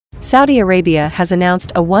Saudi Arabia has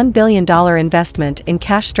announced a $1 billion investment in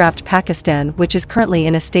cash-strapped Pakistan, which is currently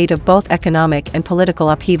in a state of both economic and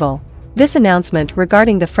political upheaval. This announcement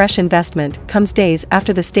regarding the fresh investment comes days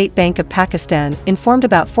after the State Bank of Pakistan informed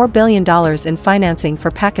about $4 billion in financing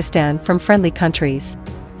for Pakistan from friendly countries.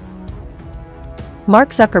 Mark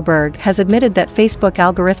Zuckerberg has admitted that Facebook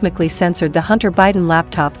algorithmically censored the Hunter Biden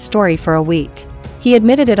laptop story for a week. He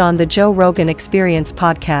admitted it on the Joe Rogan Experience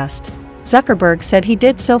podcast. Zuckerberg said he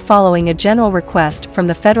did so following a general request from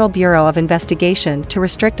the Federal Bureau of Investigation to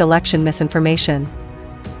restrict election misinformation.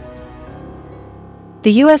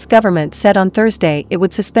 The U.S. government said on Thursday it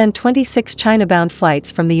would suspend 26 China-bound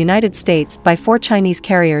flights from the United States by 4 Chinese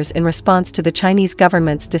carriers in response to the Chinese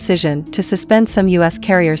government's decision to suspend some U.S.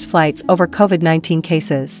 carriers' flights over COVID-19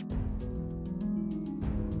 cases.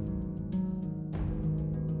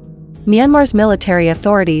 Myanmar's military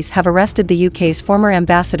authorities have arrested the UK's former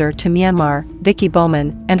ambassador to Myanmar, Vicky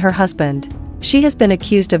Bowman, and her husband. She has been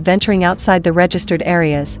accused of venturing outside the registered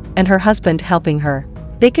areas, and her husband helping her.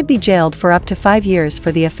 They could be jailed for up to 5 years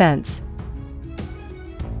for the offense.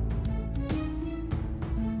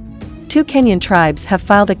 2 Kenyan tribes have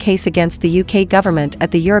filed a case against the UK government at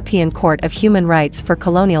the European Court of Human Rights for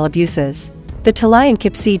colonial abuses. The Talai and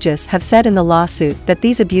Kipsigis have said in the lawsuit that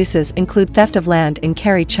these abuses include theft of land in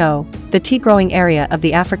Kericho, the tea-growing area of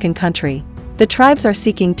the African country. The tribes are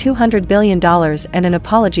seeking $200 billion and an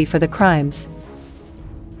apology for the crimes.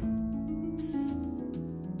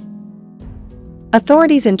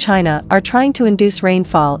 Authorities in China are trying to induce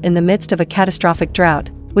rainfall in the midst of a catastrophic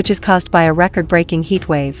drought, which is caused by a record-breaking heat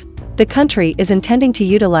wave. The country is intending to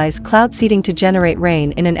utilize cloud seeding to generate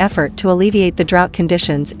rain in an effort to alleviate the drought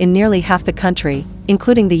conditions in nearly half the country,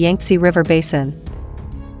 including the Yangtze River Basin.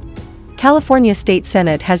 California State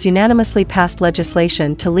Senate has unanimously passed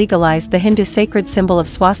legislation to legalize the Hindu sacred symbol of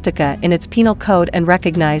swastika in its penal code and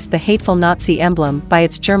recognize the hateful Nazi emblem by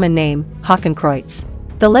its German name, Hakenkreuz.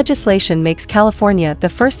 The legislation makes California the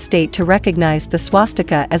first state to recognize the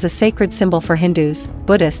swastika as a sacred symbol for Hindus,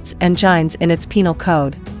 Buddhists, and Jains in its penal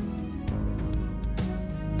code.